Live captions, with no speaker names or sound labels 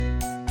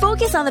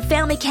Focus on the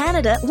Family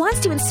Canada wants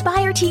to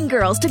inspire teen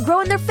girls to grow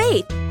in their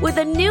faith with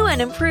a new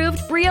and improved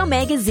Brio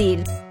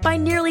magazine. By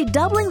nearly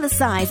doubling the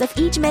size of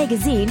each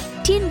magazine,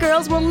 teen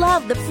girls will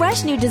love the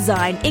fresh new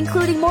design,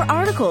 including more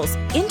articles,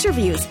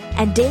 interviews,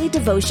 and daily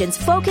devotions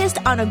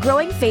focused on a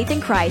growing faith in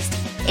Christ.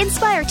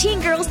 Inspire teen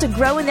girls to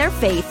grow in their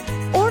faith.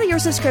 Order your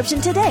subscription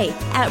today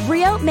at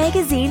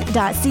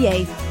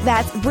briomagazine.ca.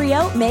 That's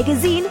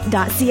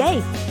briomagazine.ca.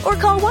 Or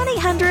call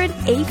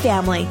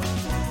 1-800-A-FAMILY.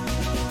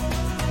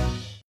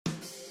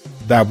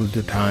 That was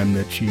the time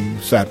that she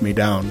sat me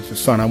down and said,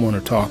 son, I want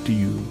to talk to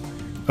you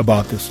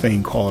about this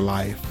thing called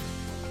life.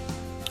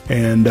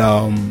 And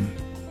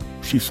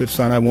she said,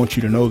 son, I want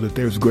you to know that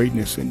there's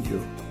greatness in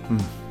you.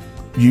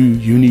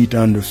 You need to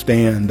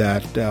understand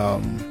that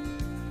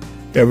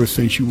ever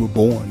since you were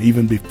born,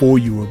 even before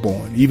you were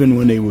born, even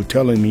when they were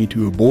telling me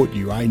to abort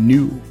you, I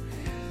knew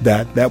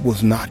that that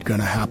was not going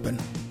to happen.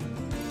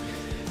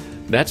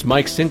 That's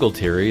Mike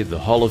Singletary, the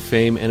Hall of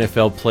Fame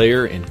NFL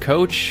player and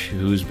coach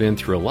who's been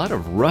through a lot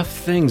of rough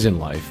things in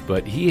life,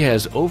 but he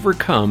has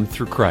overcome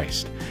through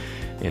Christ.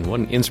 And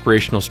what an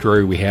inspirational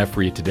story we have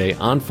for you today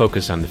on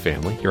Focus on the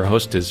Family. Your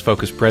host is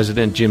Focus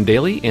President Jim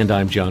Daly, and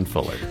I'm John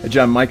Fuller.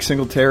 John, Mike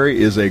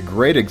Singletary is a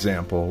great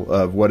example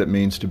of what it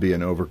means to be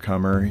an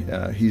overcomer.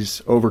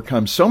 He's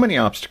overcome so many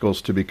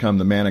obstacles to become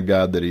the man of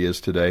God that he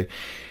is today.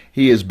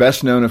 He is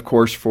best known, of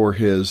course, for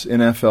his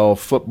NFL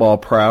football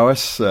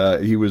prowess.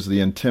 He was the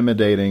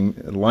intimidating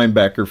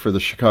linebacker for the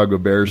Chicago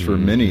Bears for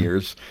many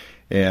years.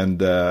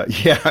 And,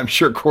 I'm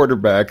sure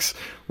quarterbacks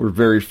were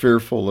very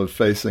fearful of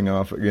facing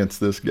off against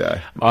this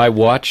guy. I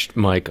watched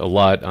Mike a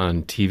lot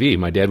on TV.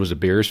 My dad was a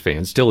Bears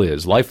fan, still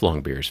is,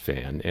 lifelong Bears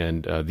fan,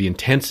 and the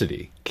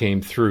intensity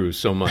came through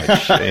so much.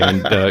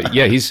 And,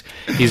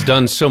 he's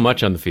done so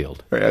much on the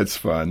field. It's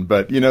fun.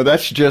 But,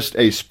 that's just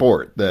a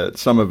sport that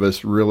some of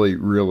us really,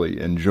 really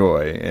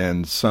enjoy,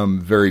 and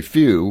some very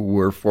few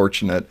were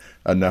fortunate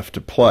enough to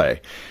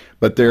play.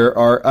 But there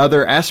are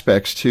other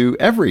aspects to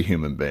every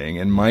human being,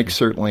 and Mike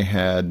certainly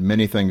had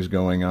many things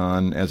going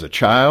on as a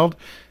child,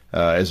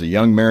 as a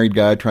young married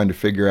guy trying to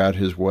figure out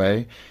his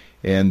way,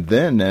 and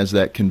then as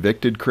that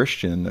convicted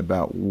Christian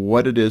about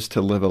what it is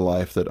to live a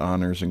life that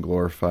honors and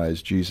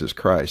glorifies Jesus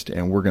Christ.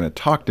 And we're going to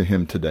talk to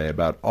him today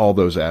about all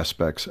those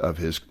aspects of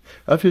his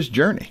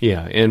journey.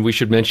 Yeah, and we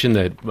should mention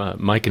that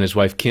Mike and his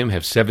wife Kim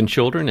have 7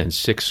 children and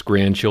 6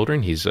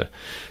 grandchildren. He's a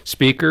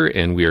speaker,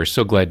 and we are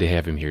so glad to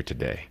have him here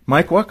today.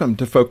 Mike, welcome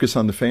to Focus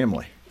on the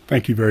Family.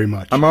 Thank you very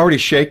much. I'm already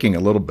shaking a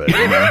little bit,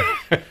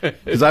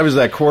 because I was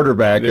that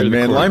quarterback, and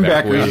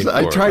linebackers,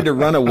 I tried to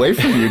run away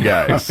from you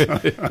guys.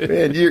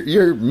 Man,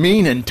 you're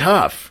mean and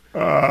tough.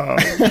 Well,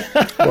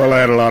 I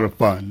had a lot of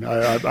fun.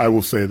 I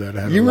will say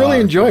that. You really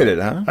enjoyed it,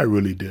 huh? I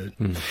really did.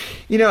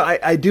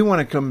 I do want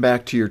to come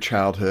back to your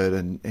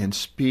childhood and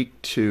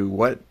speak to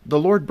what the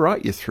Lord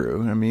brought you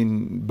through. I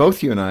mean,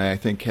 both you and I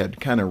think, had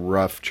kind of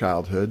rough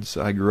childhoods.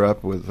 I grew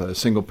up with a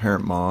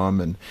single-parent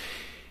mom, and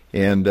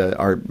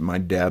my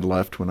dad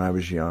left when I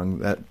was young.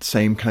 That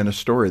same kind of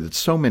story that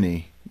so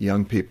many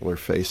young people are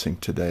facing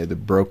today, the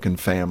broken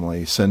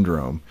family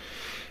syndrome.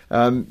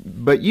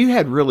 But you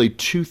had really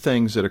 2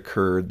 things that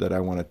occurred that I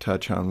want to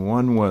touch on.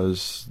 One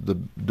was the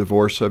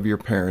divorce of your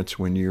parents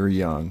when you were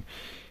young,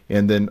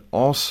 and then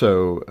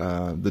also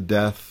the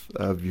death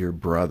of your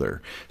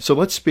brother. So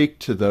let's speak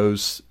to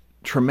those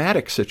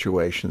traumatic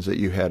situations that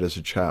you had as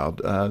a child.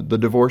 The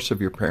divorce of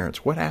your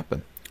parents. What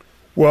happened?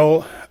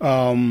 Well,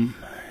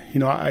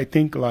 I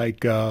think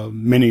like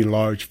many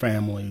large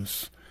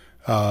families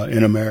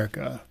in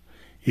America,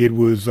 it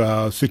was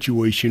a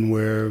situation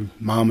where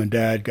mom and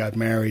dad got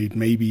married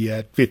maybe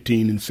at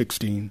 15 and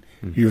 16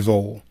 years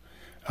old.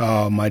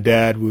 My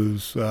dad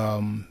was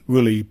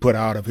really put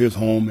out of his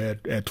home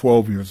at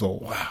 12 years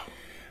old. Wow.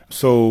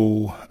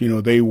 So,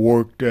 they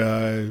worked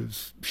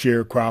as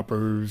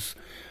sharecroppers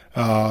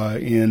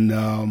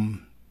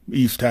in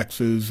East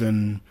Texas,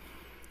 and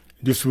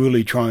just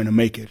really trying to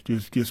make it,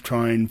 just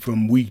trying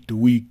from week to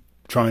week,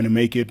 trying to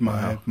make it.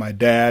 My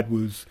dad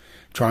was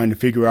trying to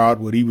figure out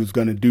what he was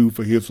going to do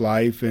for his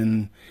life,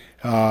 and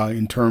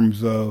in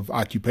terms of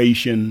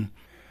occupation.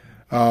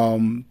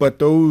 But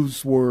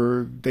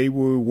they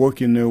were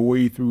working their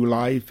way through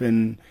life,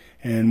 and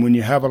when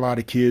you have a lot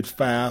of kids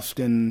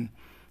fast, and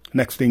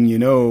next thing you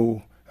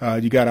know,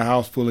 you got a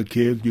house full of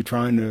kids, you're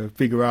trying to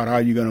figure out how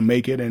you're going to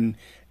make it, and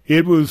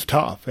it was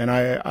tough. And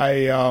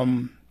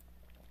I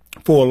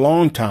for a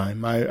long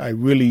time, I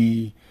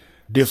really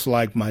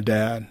disliked my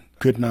dad,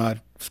 could not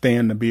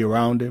stand to be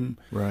around him.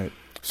 Right.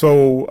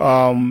 So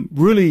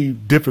really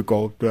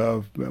difficult,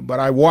 but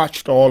I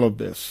watched all of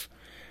this.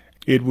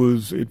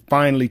 It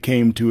finally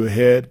came to a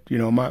head.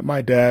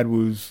 My dad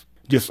was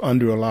just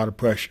under a lot of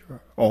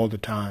pressure all the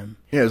time.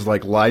 Yeah, it's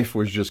like life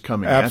was just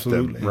coming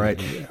Absolutely. At them,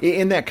 right? Yeah.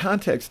 In that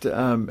context,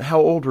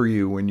 how old were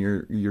you when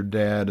your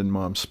dad and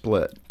mom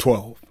split?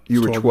 12.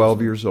 You were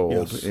 12 years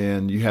old, yes.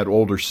 And you had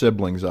older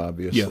siblings,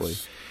 obviously.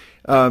 Yes.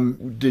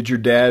 Did your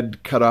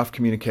dad cut off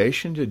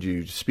communication? Did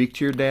you speak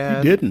to your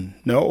dad? He didn't.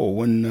 No.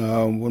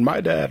 When my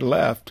dad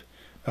left,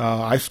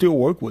 I still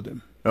work with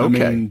him.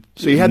 Okay. I mean,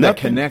 so you had that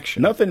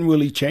connection. Nothing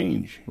really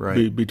changed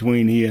right.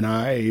 between he and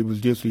I. It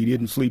was just he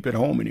didn't sleep at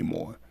home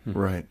anymore.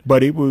 Right.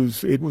 But it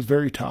was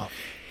very tough.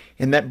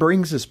 And that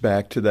brings us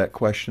back to that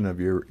question of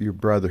your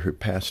brother who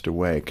passed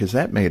away, because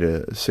that made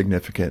a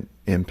significant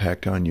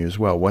impact on you as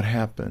well. What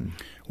happened?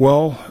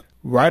 Well,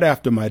 right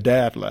after my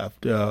dad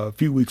left, a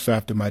few weeks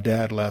after my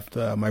dad left,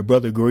 my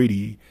brother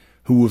Grady,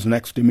 who was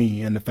next to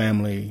me in the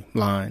family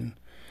line,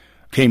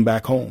 came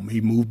back home.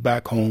 He moved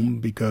back home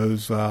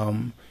because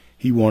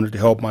he wanted to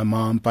help my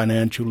mom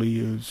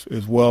financially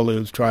as well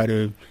as try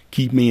to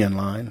keep me in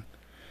line.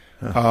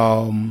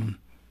 Huh.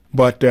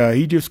 But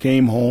he just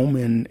came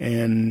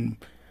home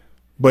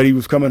but he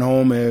was coming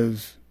home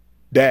as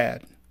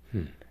dad.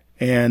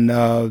 And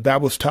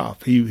that was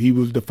tough. He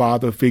was the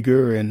father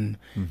figure, and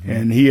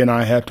he and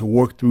I had to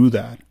work through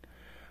that.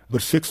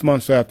 But 6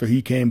 months after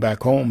he came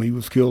back home, he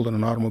was killed in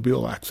an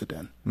automobile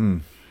accident.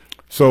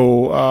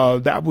 So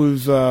that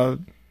was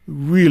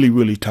really,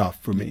 really tough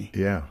for me.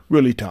 Yeah.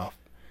 Really tough.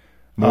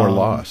 More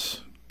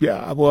loss.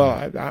 Yeah,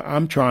 well,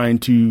 I'm trying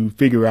to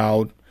figure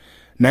out,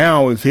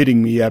 now it's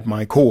hitting me at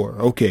my core.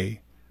 Okay,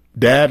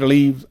 Dad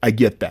leaves, I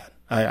get that.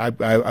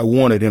 I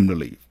wanted him to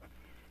leave.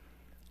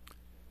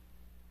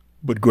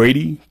 But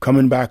Grady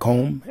coming back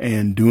home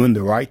and doing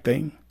the right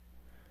thing,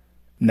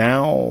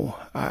 now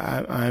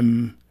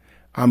I'm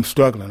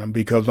struggling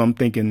because I'm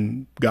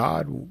thinking,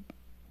 God,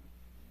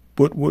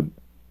 what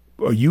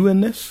are you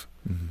in this?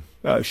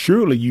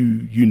 Surely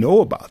you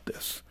know about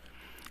this.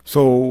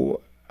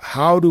 So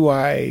how do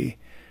I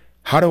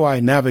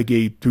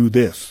navigate through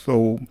this?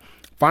 So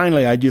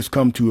finally, I just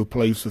come to a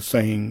place of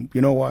saying,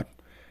 you know what?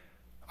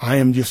 I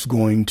am just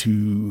going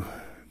to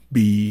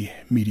be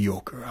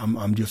mediocre.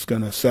 I'm just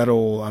going to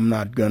settle. I'm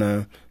not going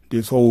to,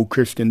 this whole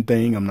Christian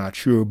thing, I'm not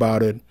sure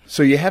about it.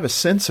 So you have a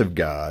sense of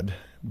God,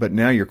 but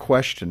now you're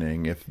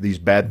questioning if these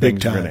bad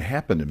things are going to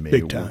happen to me.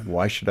 Big time.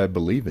 Why should I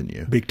believe in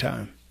you? Big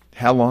time.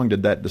 How long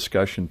did that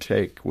discussion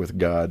take with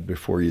God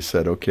before you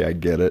said, okay, I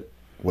get it,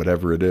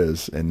 whatever it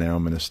is, and now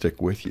I'm going to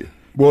stick with you?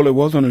 Well, it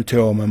wasn't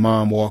until my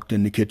mom walked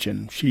in the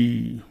kitchen.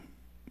 She,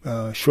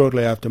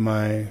 shortly after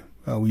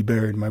we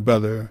buried my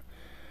brother,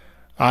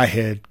 I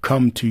had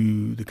come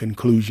to the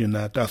conclusion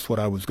that that's what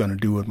I was going to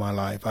do with my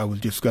life. I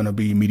was just going to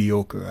be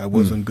mediocre. I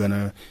wasn't going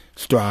to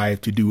strive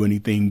to do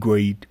anything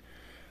great,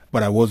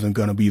 but I wasn't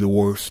going to be the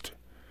worst.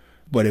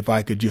 But if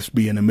I could just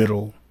be in the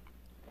middle,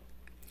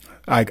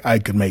 I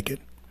could make it.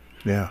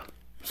 Yeah.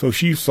 So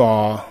she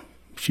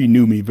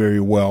knew me very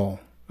well.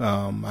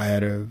 I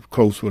had a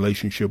close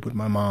relationship with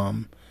my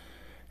mom.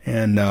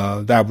 And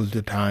that was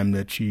the time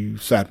that she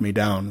sat me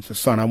down and said,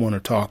 son, I want to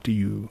talk to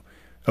you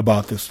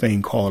about this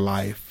thing called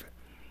life.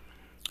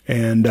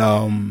 And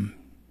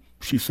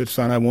she said,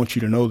 son, I want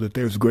you to know that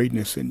there's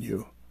greatness in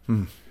you.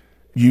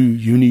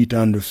 You need to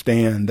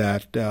understand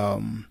that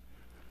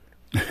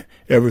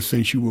ever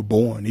since you were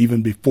born,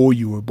 even before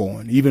you were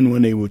born, even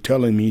when they were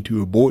telling me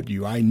to abort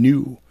you, I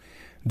knew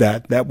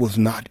that was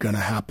not going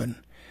to happen.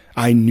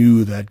 I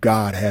knew that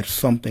God had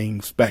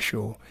something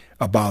special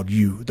about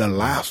you, the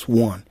last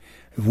one.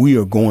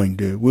 We're going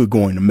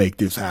to make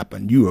this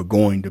happen. You are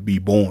going to be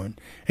born,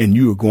 and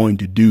you are going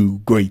to do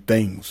great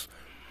things.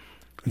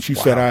 And she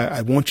said,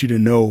 I want you to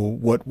know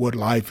what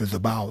life is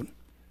about.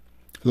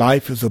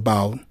 Life is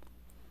about,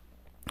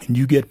 and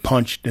you get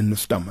punched in the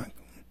stomach,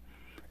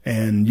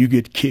 and you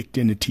get kicked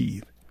in the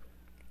teeth,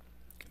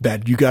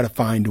 that you got to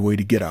find a way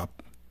to get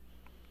up,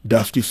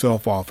 dust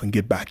yourself off, and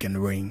get back in the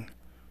ring.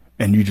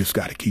 And you just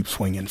got to keep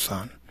swinging,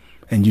 son.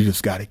 And you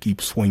just got to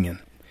keep swinging.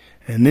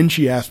 And then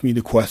she asked me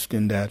the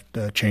question that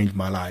changed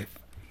my life.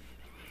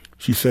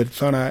 She said,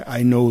 son,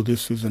 I know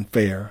this isn't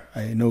fair.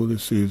 I know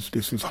this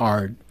is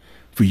hard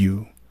for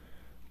you,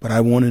 but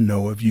I want to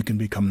know if you can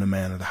become the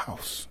man of the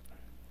house.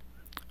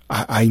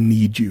 I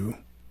need you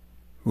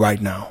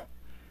right now.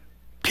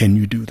 Can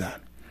you do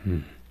that?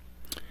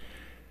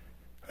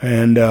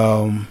 And,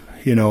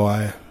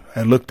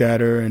 I looked at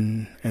her,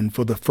 and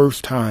for the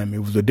first time, it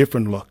was a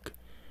different look.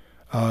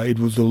 It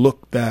was a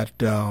look that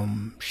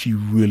she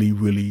really,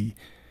 really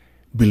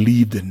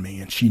believed in me,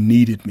 and she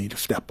needed me to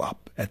step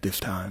up at this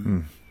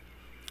time.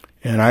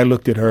 And I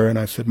looked at her, and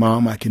I said,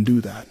 Mom, I can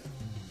do that.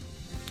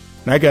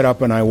 And I got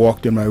up, and I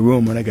walked in my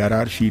room, and I got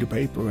out a sheet of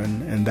paper,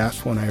 and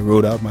that's when I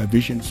wrote out my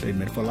vision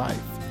statement for life.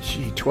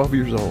 Gee, 12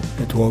 years old.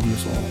 At 12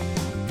 years old.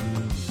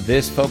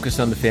 This Focus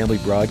on the Family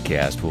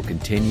broadcast will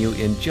continue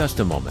in just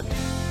a moment.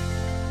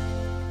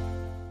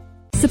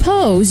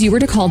 Suppose you were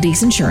to call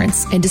Deeks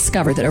Insurance and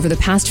discover that over the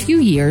past few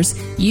years,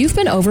 you've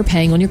been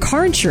overpaying on your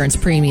car insurance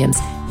premiums.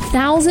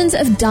 Thousands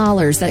of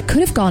dollars that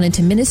could have gone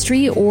into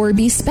ministry or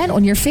be spent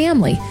on your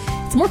family.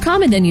 It's more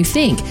common than you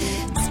think.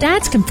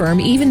 Stats confirm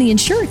even the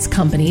insurance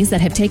companies that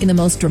have taken the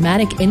most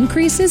dramatic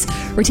increases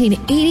retain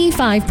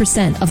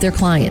 85% of their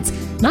clients.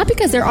 Not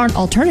because there aren't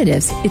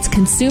alternatives, it's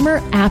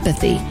consumer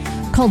apathy.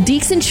 Call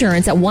Deeks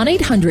Insurance at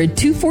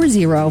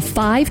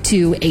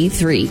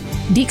 1-800-240-5283.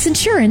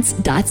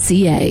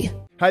 DeeksInsurance.ca.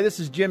 Hi, this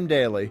is Jim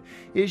Daly.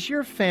 Is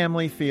your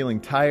family feeling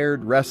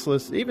tired,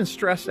 restless, even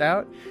stressed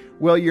out?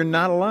 Well, you're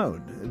not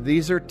alone.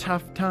 These are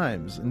tough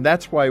times, and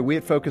that's why we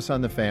at Focus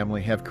on the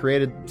Family have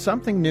created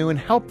something new and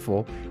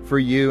helpful for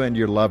you and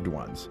your loved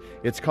ones.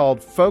 It's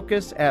called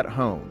Focus at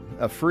Home,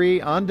 a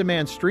free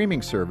on-demand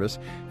streaming service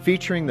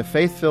featuring the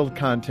faith-filled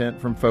content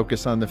from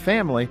Focus on the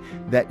Family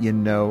that you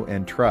know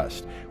and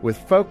trust. With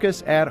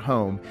Focus at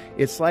Home,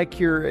 it's like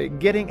you're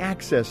getting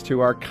access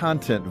to our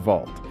content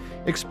vault.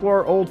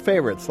 Explore old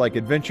favorites like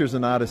Adventures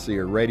in Odyssey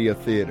or Radio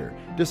Theater.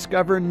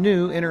 Discover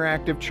new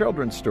interactive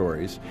children's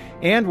stories.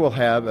 And we'll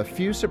have a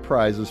few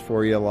surprises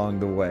for you along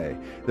the way.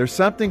 There's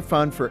something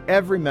fun for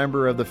every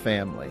member of the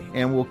family.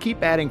 And we'll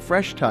keep adding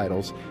fresh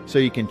titles so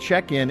you can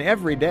check in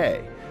every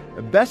day.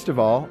 Best of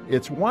all,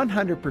 it's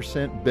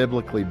 100%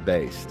 biblically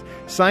based.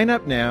 Sign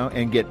up now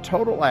and get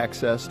total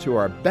access to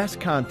our best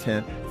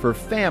content for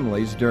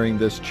families during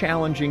this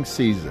challenging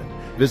season.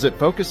 Visit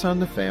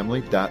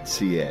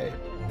FocusOnTheFamily.ca.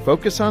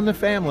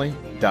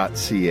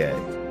 FocusOnTheFamily.ca.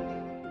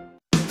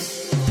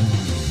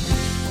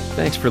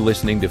 Thanks for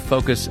listening to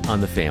Focus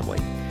on the Family.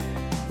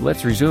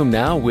 Let's resume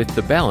now with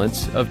the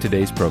balance of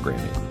today's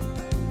programming.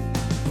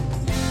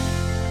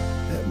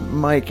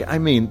 Mike, I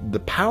mean,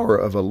 the power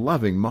of a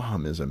loving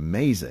mom is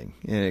amazing,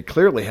 and it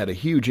clearly had a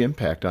huge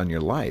impact on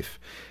your life.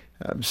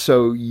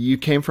 So you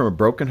came from a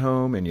broken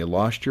home and you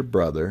lost your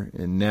brother,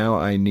 and now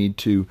I need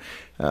to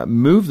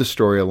move the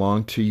story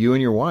along to you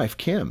and your wife,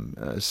 Kim.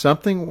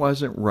 Something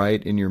wasn't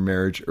right in your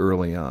marriage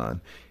early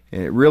on,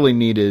 and it really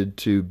needed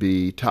to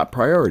be top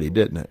priority,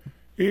 didn't it?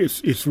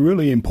 It's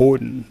really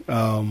important.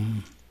 My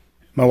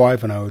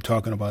wife and I were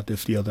talking about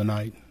this the other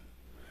night.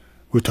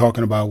 We're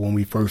talking about when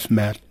we first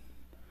met,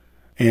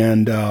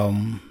 and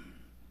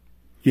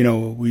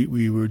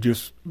we were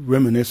just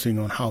reminiscing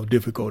on how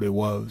difficult it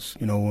was,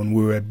 when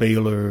we were at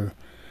Baylor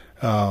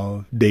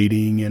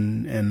dating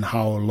and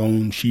how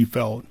alone she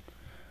felt.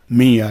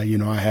 Me, I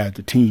had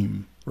the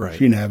team. Right. She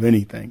didn't have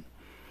anything.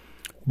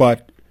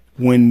 But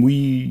when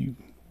we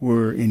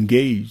were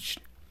engaged,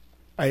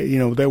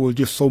 there were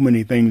just so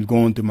many things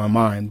going through my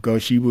mind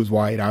because she was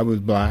white, I was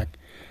black.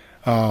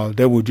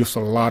 There were just a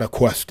lot of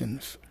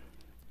questions.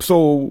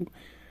 So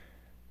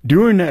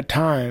during that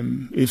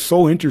time, it's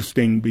so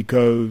interesting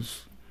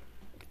because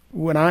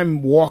when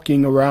I'm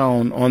walking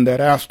around on that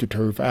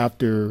AstroTurf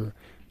after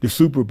the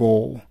Super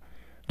Bowl,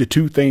 the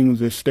two things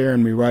that's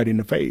staring me right in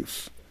the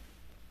face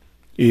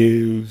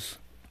is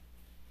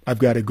I've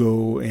got to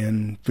go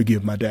and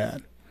forgive my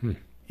dad.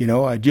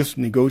 I just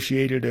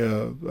negotiated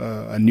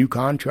a new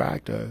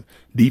contract, a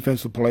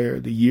defensive player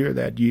of the year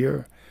that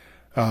year.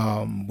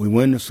 We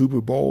win the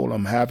Super Bowl.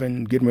 I'm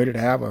getting ready to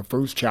have our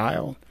first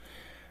child.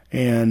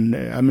 And,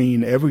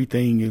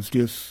 everything is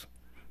just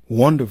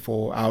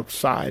wonderful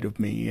outside of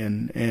me,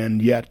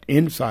 and yet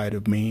inside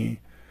of me,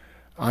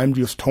 I'm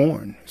just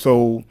torn.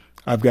 So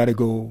I've got to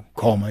go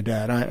call my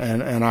dad.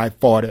 And I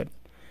fought it.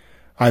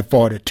 I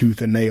fought it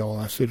tooth and nail.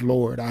 I said,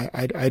 Lord,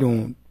 I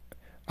don't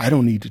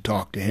need to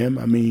talk to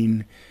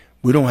him.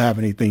 We don't have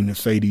anything to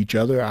say to each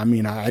other.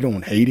 I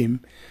don't hate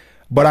him.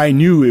 But I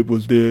knew it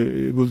was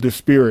the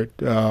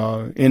spirit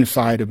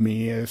inside of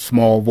me, a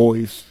small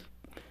voice,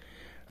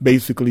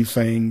 basically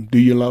saying, do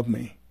you love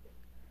me?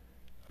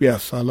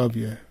 Yes, I love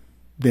you.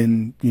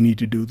 Then you need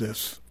to do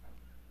this.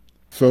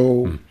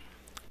 So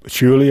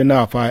surely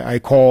enough, I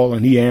call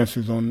and he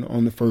answers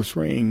on the first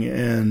ring.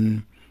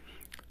 And,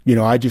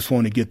 I just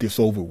want to get this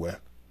over with.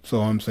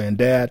 So I'm saying,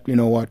 Dad, you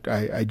know what?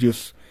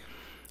 This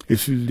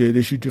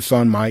is your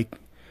son, Mike.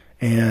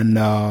 And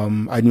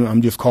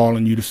I'm just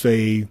calling you to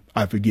say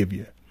I forgive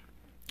you.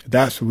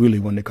 That's really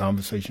when the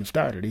conversation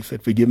started. He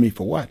said, forgive me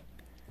for what?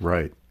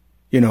 Right.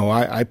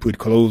 I put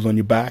clothes on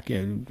your back,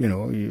 and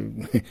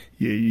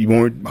you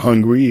weren't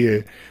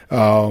hungry.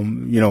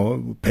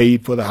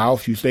 Paid for the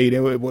house you stayed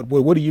in.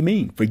 What do you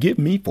mean? Forgive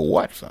me for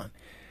what, son?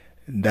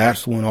 And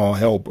that's when all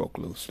hell broke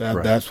loose.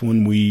 That's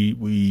when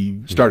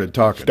we started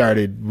talking.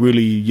 Started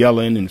really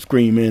yelling and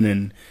screaming,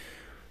 and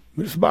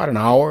it's about an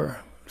hour.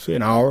 Say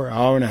an hour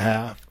and a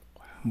half,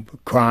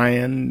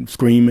 crying,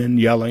 screaming,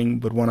 yelling.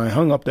 But when I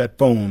hung up that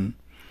phone,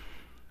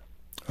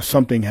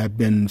 something had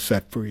been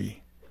set free.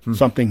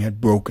 Something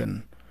had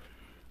broken.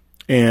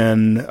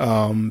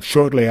 And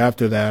shortly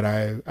after that,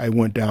 I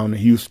went down to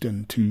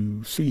Houston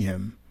to see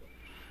him.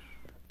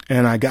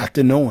 And I got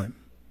to know him.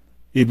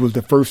 It was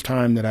the first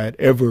time that I'd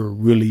ever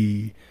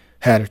really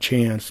had a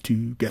chance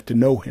to get to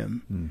know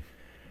him.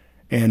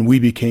 And we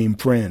became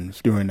friends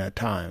during that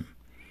time.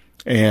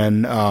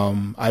 And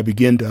I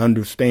began to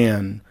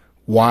understand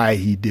why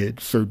he did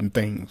certain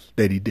things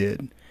that he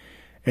did.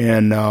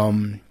 And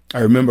I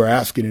remember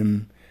asking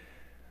him,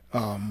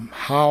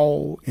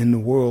 how in the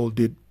world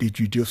did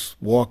you just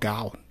walk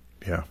out?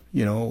 Yeah.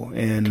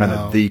 And kind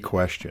of the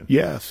question.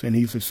 Yes. And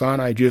he said, son,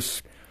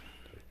 it's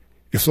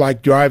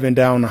like driving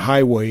down the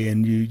highway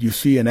and you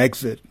see an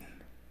exit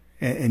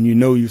and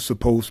you're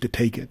supposed to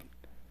take it.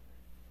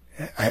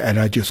 And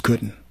I just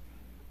couldn't.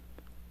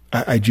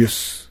 I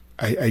just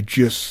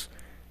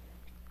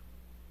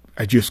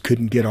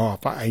couldn't get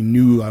off. I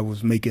knew I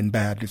was making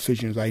bad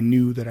decisions. I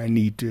knew that I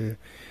needed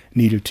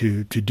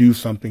to do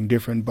something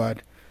different,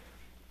 but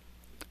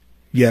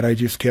Yet I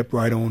just kept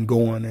right on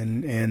going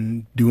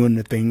and doing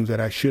the things that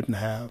I shouldn't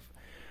have.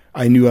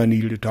 I knew I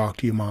needed to talk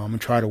to your mom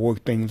and try to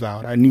work things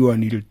out. I knew I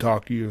needed to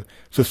talk to your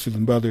sisters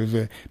and brothers,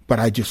 but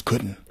I just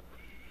couldn't.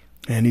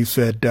 And he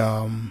said,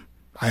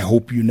 I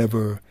hope you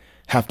never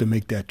have to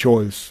make that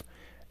choice,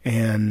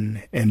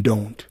 and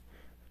don't.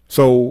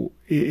 So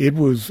it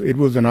was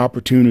an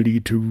opportunity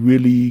to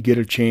really get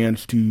a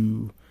chance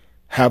to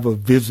have a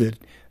visit,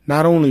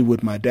 not only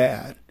with my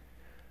dad,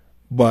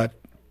 but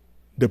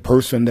the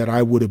person that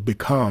I would have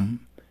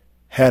become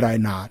had I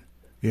not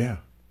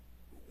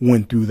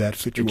went through that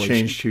situation. It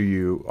changed who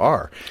you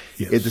are.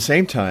 Yes. At the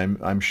same time,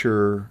 I'm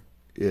sure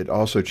it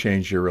also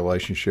changed your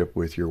relationship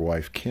with your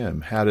wife,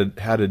 Kim. How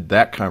did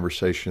that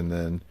conversation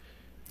then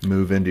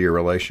move into your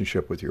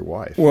relationship with your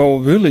wife? Well,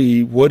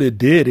 really, what it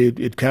did,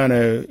 it kind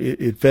of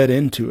fed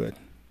into it.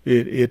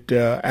 It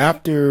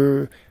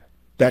after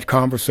that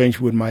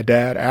conversation with my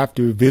dad,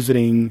 after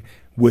visiting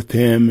with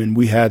him, and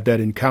we had that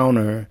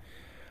encounter.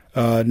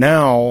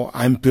 Now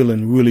I'm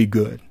feeling really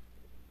good.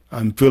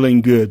 I'm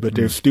feeling good, but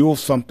there's still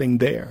something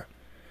there.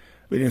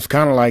 It's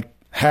kind of like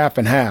half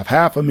and half.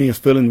 Half of me is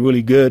feeling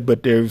really good,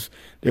 but there's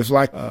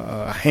like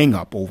a hang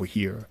up over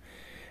here,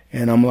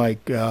 and I'm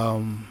like,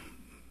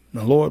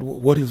 Lord,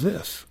 what is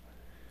this?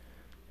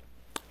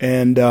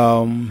 And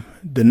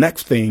the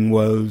next thing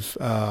was,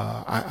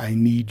 I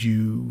need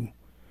you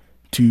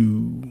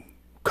to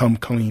come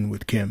clean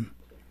with Kim.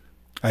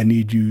 I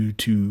need you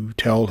to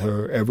tell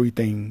her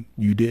everything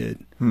you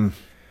did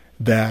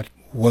that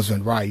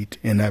wasn't right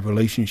in that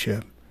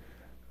relationship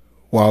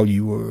while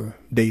you were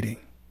dating.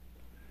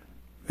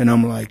 And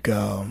I'm like,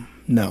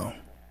 no.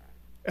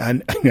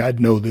 I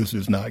know this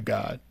is not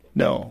God.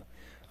 No.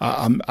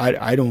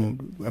 I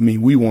don't,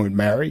 we weren't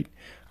married.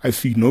 I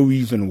see no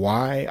reason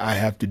why I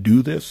have to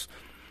do this.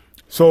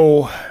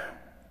 So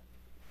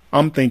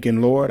I'm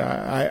thinking, Lord,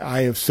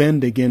 I have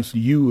sinned against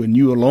you and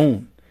you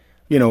alone.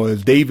 You know,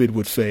 as David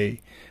would say,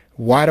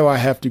 why do I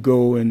have to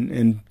go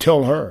and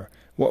tell her?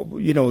 Well,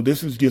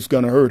 this is just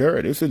going to hurt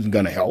her. This isn't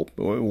going to help.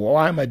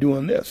 Why am I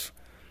doing this?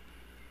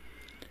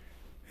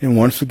 And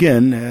once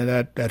again,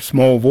 that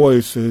small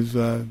voice says,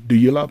 do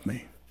you love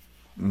me?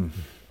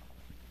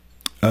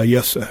 Mm-hmm.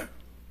 Yes, sir.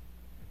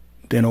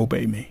 Then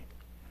obey me.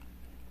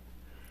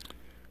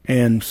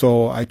 And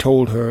so I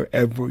told her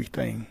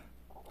everything.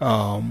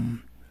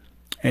 And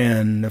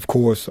of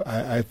course,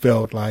 I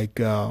felt like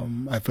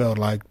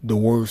the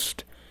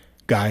worst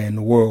guy in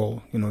the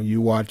world.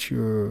 You watch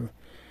your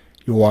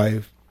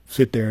wife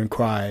sit there and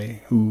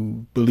cry,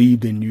 who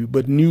believed in you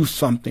but knew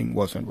something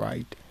wasn't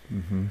right,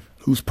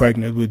 who's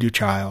pregnant with your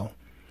child.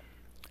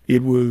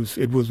 It was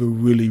a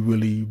really,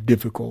 really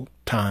difficult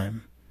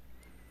time.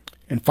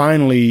 And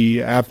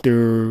finally,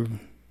 after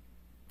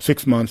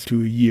 6 months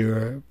to a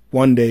year,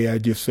 one day I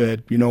just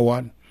said, you know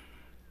what?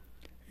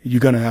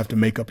 You're going to have to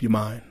make up your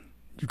mind.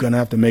 You're going to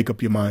have to make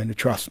up your mind to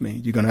trust me.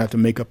 You're going to have to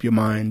make up your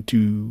mind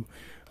to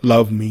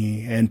love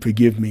me and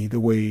forgive me the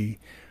way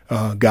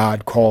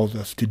God calls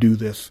us to do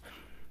this.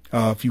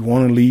 If you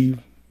want to leave,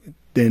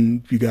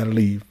 then you got to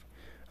leave.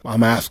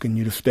 I'm asking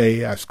you to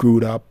stay. I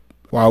screwed up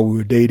while we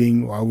were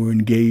dating, while we were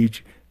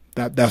engaged.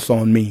 That's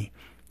on me.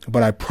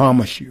 But I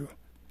promise you,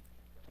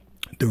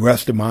 the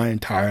rest of my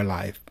entire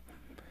life,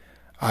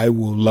 I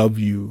will love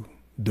you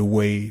the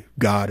way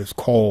God has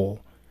called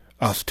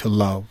us to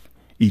love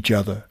each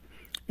other.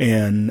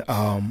 And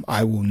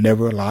I will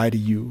never lie to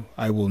you.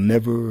 I will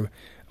never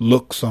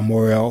look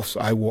somewhere else.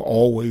 I will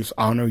always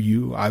honor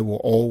you. I will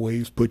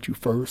always put you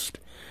first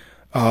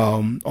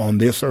on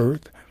this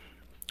earth.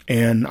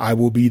 And I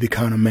will be the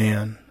kind of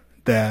man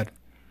that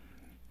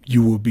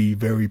you will be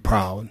very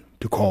proud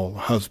to call a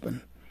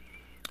husband.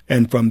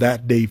 And from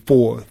that day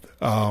forth,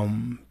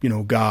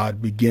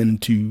 God began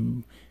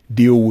to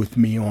deal with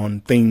me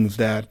on things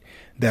that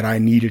I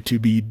needed to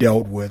be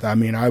dealt with.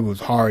 I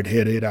was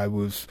hard-headed. I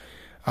was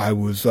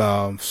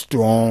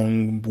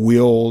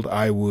strong-willed.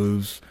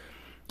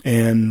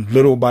 And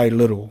little by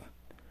little,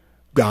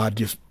 God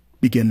just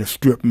began to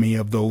strip me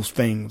of those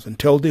things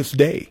until this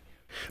day.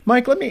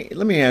 Mike, let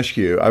me ask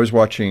you. I was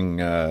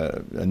watching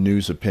a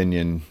news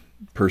opinion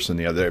person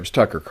the other day. It was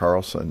Tucker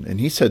Carlson, and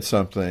he said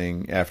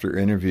something after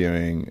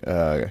interviewing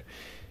a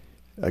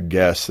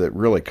guest that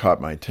really caught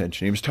my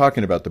attention. He was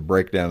talking about the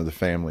breakdown of the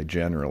family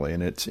generally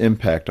and its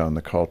impact on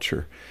the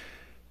culture.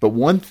 But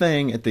one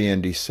thing at the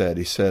end he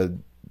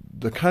said,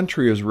 the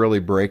country is really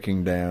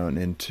breaking down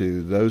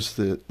into those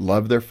that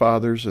love their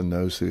fathers and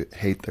those who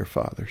hate their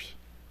fathers.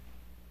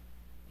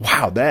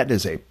 Wow, that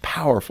is a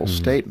powerful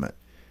statement.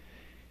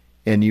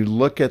 And you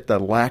look at the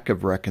lack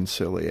of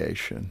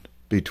reconciliation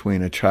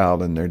between a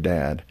child and their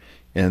dad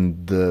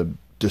and the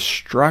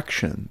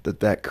destruction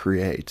that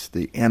creates,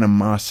 the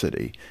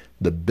animosity,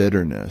 the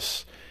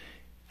bitterness.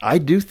 I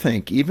do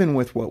think, even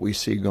with what we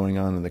see going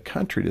on in the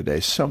country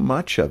today, so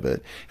much of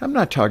it, I'm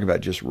not talking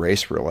about just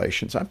race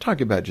relations, I'm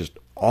talking about just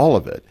all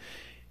of it,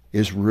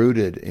 is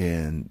rooted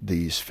in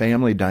these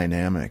family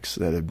dynamics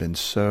that have been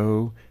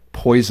so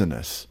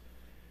poisonous.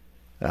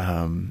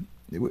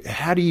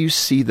 How do you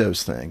see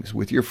those things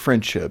with your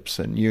friendships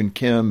and you and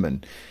Kim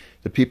and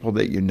the people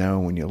that you know,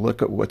 when you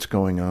look at what's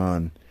going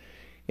on,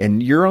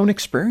 and your own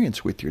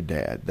experience with your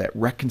dad, that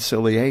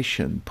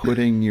reconciliation,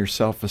 putting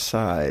yourself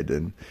aside,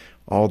 and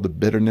all the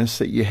bitterness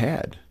that you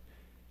had.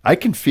 I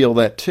can feel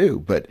that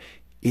too, but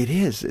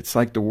it's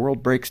like the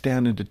world breaks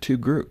down into two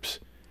groups: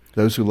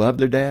 those who love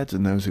their dads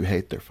and those who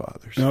hate their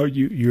fathers. No,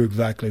 you're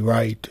exactly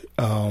right.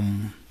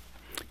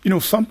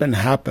 Something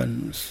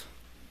happens,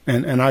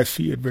 and I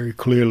see it very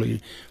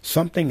clearly.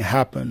 Something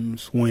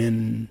happens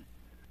when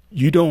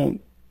you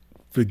don't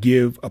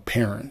forgive a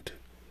parent,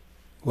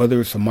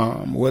 whether it's a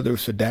mom, whether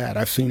it's a dad.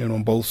 I've seen it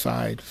on both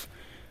sides,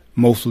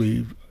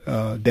 mostly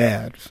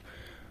dads.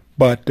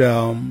 But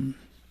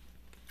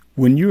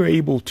when you're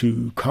able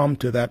to come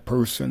to that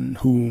person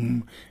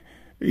whom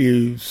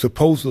is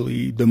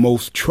supposedly the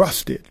most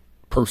trusted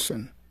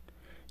person,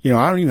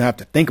 I don't even have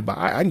to think about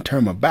it. I can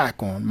turn my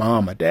back on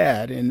mom or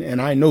dad,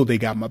 and I know they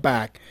got my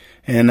back,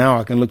 and now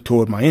I can look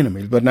toward my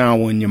enemies. But now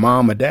when your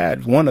mom or dad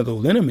is one of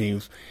those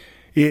enemies,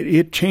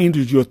 it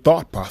changes your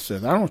thought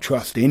process. I don't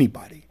trust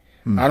anybody.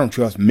 I don't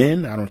trust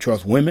men. I don't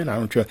trust women. I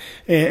don't trust.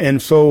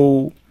 And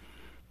so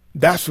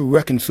that's a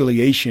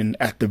reconciliation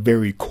at the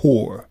very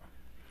core.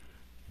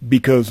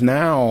 Because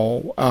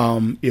now,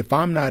 if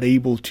I'm not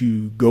able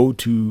to go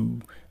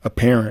to a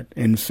parent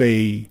and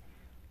say,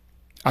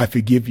 I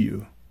forgive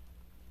you,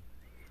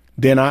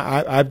 then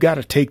I've got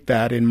to take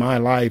that in my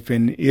life,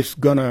 and it's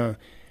gonna,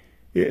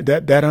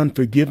 that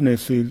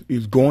unforgiveness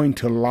is going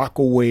to lock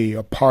away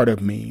a part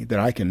of me that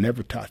I can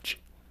never touch,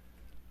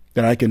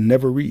 that I can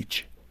never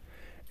reach.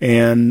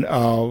 And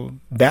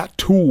that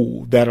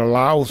tool that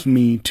allows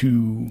me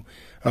to,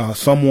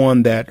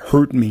 someone that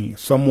hurt me,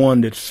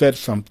 someone that said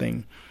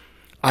something,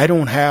 I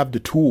don't have the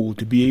tool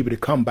to be able to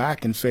come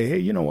back and say, hey,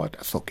 you know what,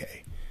 that's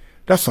okay.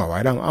 That's all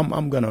right.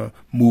 I'm going to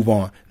move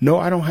on. No,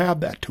 I don't have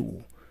that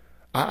tool.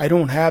 I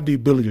don't have the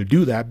ability to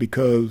do that,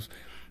 because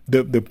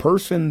the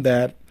person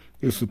that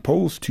is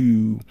supposed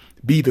to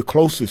be the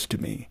closest to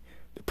me,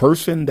 the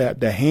person that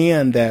the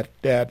hand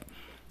that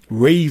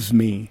raised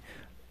me,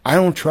 I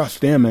don't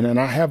trust them. And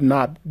I have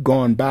not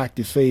gone back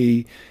to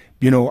say,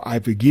 I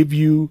forgive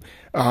you.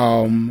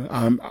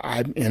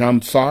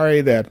 I'm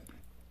sorry that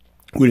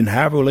we didn't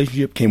have a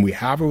relationship. Can we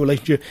have a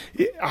relationship?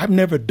 I've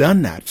never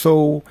done that.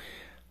 So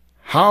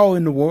how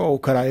in the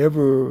world could I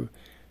ever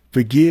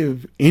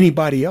forgive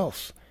anybody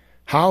else?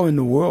 How in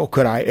the world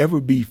could I ever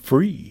be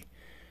free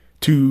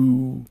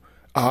to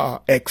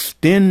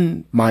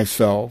extend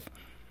myself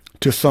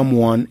to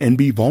someone and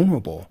be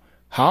vulnerable?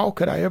 How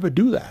could I ever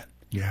do that?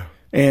 Yeah.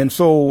 And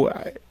so,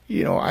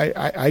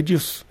 I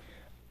just,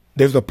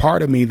 there's a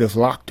part of me that's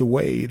locked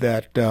away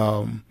that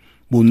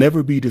will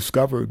never be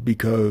discovered,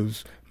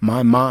 because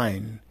my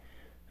mind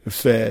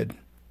said,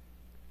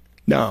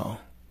 no,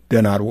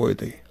 they're not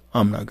worthy.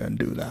 I'm not going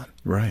to do that.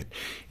 Right.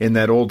 And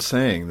that old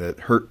saying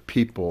that hurt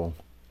people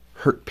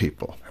hurt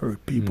people.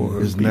 Hurt people.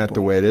 Isn't that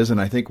the way it is? And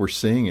I think we're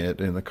seeing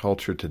it in the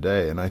culture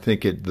today. And I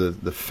think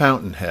the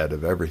fountainhead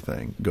of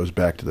everything goes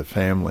back to the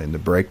family and the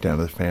breakdown of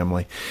the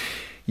family.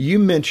 You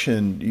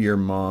mentioned your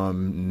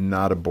mom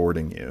not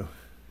aborting you,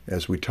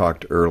 as we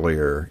talked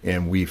earlier,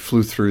 and we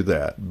flew through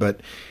that.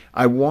 But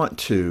I want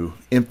to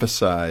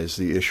emphasize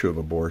the issue of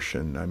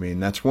abortion. I mean,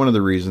 that's one of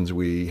the reasons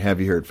we have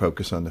you here at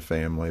Focus on the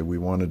Family. We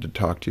wanted to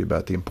talk to you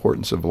about the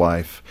importance of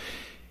life.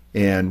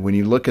 And when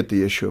you look at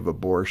the issue of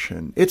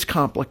abortion, it's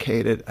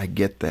complicated. I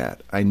get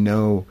that. I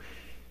know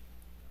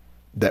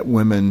that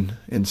women,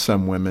 and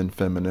some women,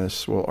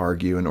 feminists, will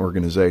argue, and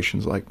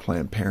organizations like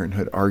Planned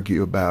Parenthood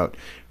argue about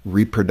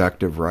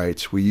reproductive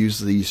rights. We use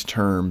these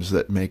terms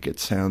that make it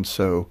sound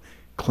so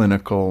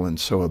clinical and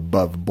so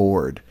above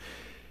board.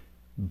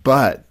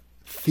 But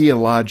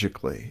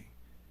theologically,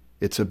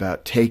 it's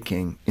about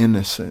taking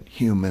innocent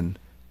human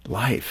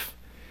life.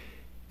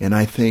 And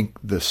I think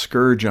the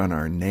scourge on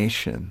our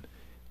nation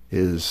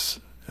is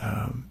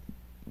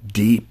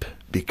deep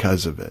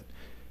because of it.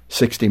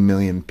 60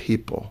 million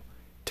people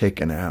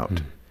taken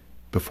out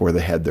before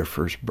they had their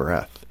first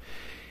breath.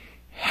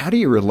 How do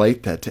you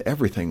relate that to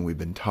everything we've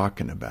been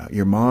talking about?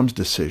 Your mom's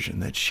decision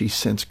that she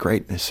sensed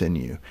greatness in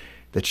you,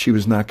 that she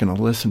was not going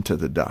to listen to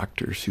the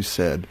doctors who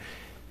said,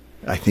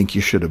 I think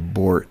you should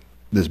abort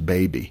this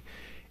baby.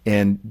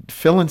 And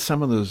fill in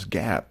some of those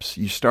gaps.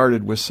 You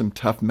started with some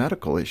tough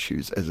medical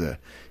issues as a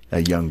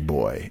young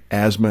boy,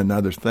 asthma and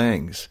other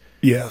things.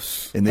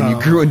 Yes. And then you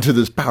grew into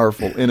this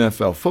powerful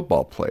NFL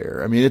football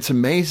player. I mean, it's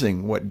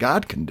amazing what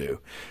God can do.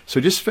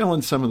 So just fill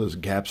in some of those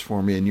gaps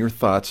for me and your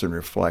thoughts and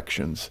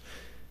reflections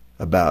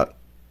about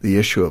the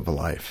issue of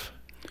life.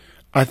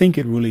 I think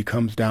it really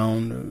comes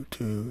down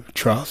to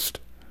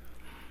trust.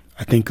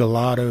 I think a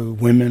lot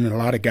of women and a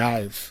lot of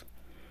guys,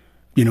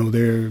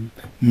 there are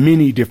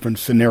many different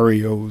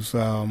scenarios.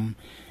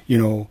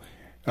 You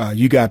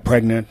got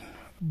pregnant,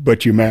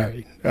 but you're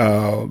married,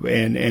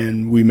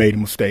 and we made a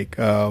mistake.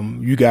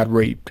 You got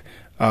raped.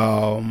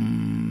 This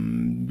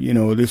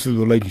is a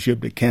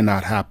relationship that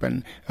cannot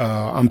happen.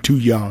 I'm too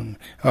young.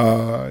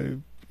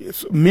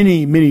 It's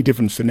many, many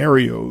different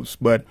scenarios,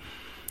 but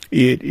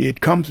it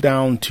comes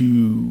down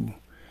to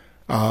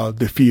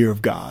the fear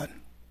of God.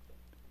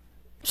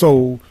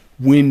 So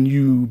when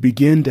you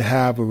begin to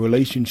have a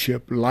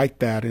relationship like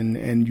that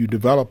and you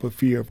develop a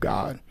fear of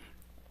God,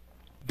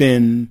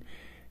 then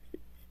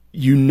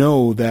you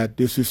know that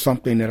this is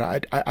something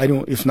that I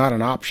don't, it's not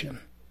an option.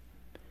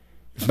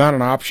 It's not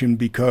an option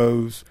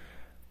because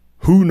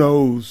who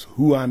knows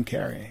who I'm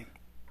carrying?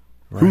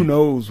 Right. Who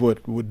knows what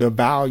the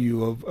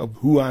value of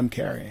who I'm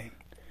carrying?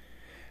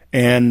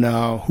 And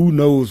who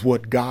knows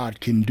what God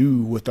can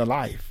do with a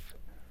life?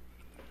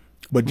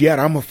 But yet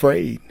I'm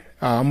afraid.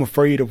 I'm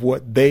afraid of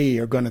what they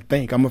are going to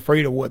think. I'm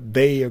afraid of what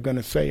they are going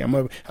to say.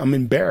 I'm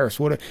embarrassed.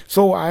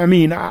 So, I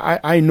mean,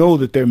 I know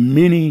that there are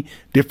many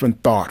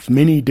different thoughts,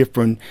 many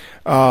different,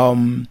 but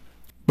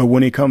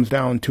when it comes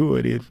down to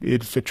it,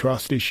 it's a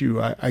trust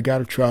issue. I got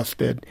to trust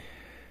that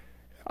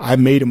I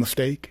made a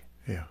mistake.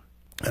 Yeah.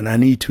 And I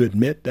need to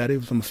admit that it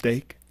was a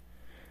mistake.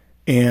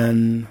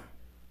 And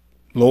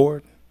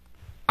Lord,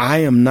 I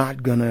am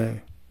not going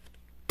to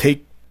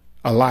take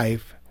a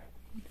life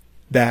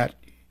that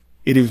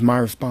it is my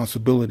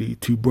responsibility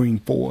to bring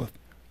forth.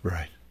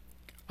 Right.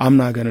 I'm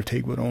not going to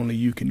take what only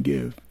you can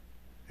give.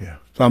 Yeah.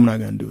 So I'm not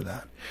going to do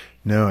that.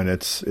 No, and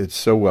it's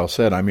so well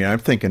said. I mean, I'm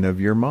thinking of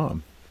your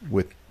mom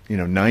with,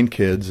 9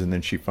 kids, and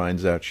then she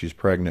finds out she's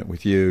pregnant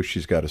with you.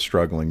 She's got a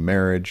struggling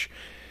marriage.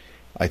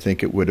 I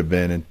think it would have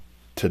been in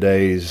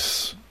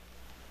today's,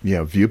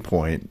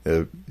 viewpoint,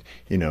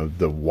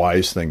 the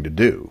wise thing to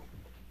do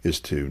is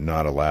to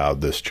not allow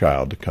this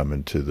child to come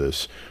into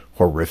this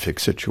horrific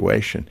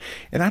situation.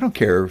 And I don't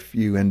care if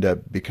you end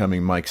up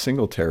becoming Mike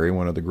Singletary,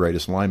 one of the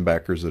greatest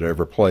linebackers that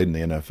ever played in the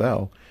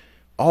NFL.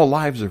 All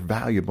lives are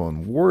valuable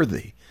and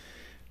worthy.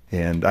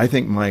 And I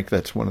think, Mike,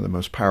 that's one of the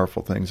most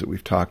powerful things that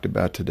we've talked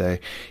about today.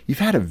 You've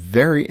had a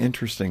very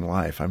interesting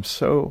life. I'm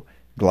so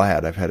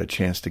glad I've had a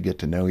chance to get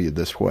to know you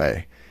this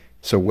way.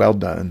 So well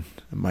done,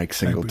 Mike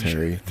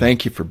Singletary.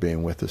 Thank you for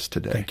being with us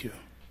today. Thank you.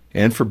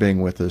 And for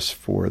being with us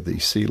for the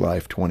Sea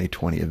Life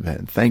 2020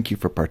 event. Thank you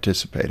for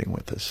participating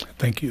with us.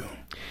 Thank you.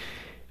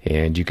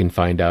 And you can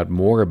find out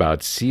more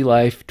about Sea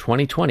Life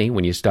 2020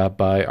 when you stop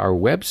by our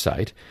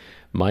website.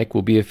 Mike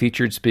will be a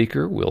featured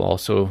speaker. We'll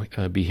also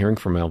be hearing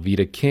from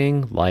Alveda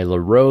King, Lila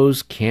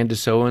Rose,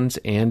 Candace Owens,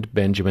 and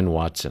Benjamin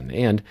Watson.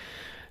 And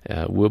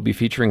we'll be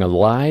featuring a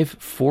live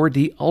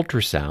 4D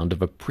ultrasound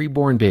of a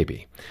preborn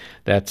baby.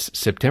 That's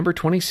September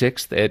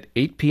 26th at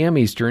 8 p.m.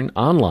 Eastern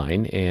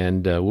online,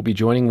 and we'll be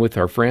joining with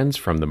our friends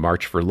from the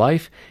March for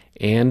Life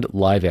and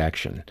Live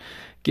Action.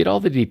 Get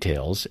all the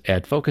details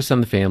at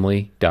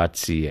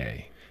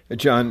focusonthefamily.ca.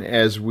 John,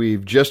 as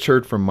we've just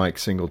heard from Mike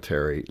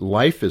Singletary,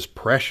 life is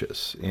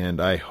precious, and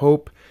I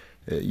hope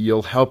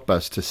you'll help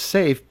us to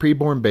save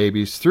preborn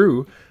babies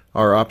through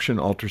our option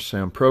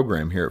ultrasound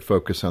program here at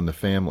Focus on the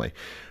Family.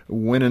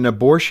 When an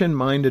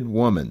abortion-minded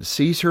woman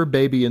sees her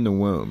baby in the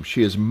womb,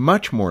 she is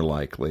much more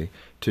likely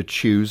to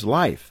choose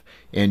life.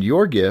 And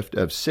your gift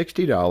of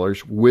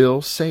 $60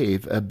 will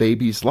save a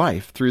baby's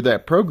life through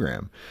that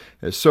program.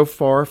 So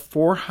far,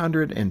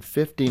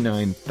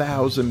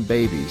 459,000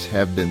 babies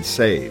have been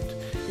saved.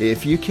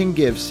 If you can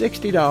give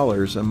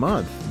 $60 a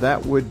month,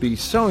 that would be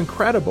so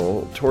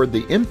incredible toward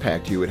the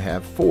impact you would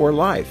have for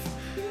life.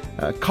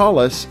 Call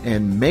us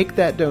and make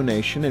that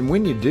donation, and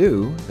when you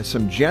do,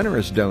 some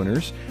generous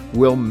donors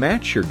will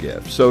match your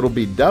gift, so it'll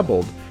be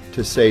doubled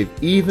to save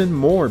even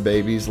more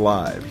babies'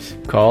 lives.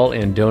 Call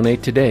and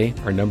donate today.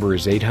 Our number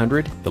is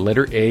 800, the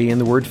letter A in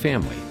the word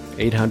family,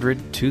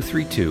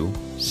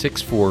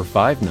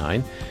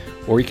 800-232-6459,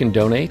 or you can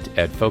donate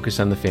at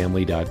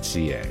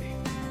focusonthefamily.ca.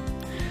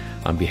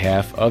 On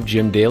behalf of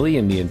Jim Daly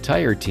and the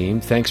entire team,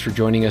 thanks for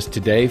joining us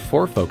today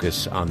for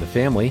Focus on the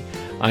Family.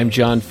 I'm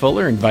John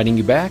Fuller, inviting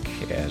you back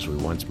as we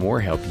once more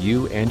help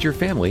you and your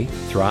family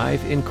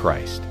thrive in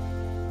Christ.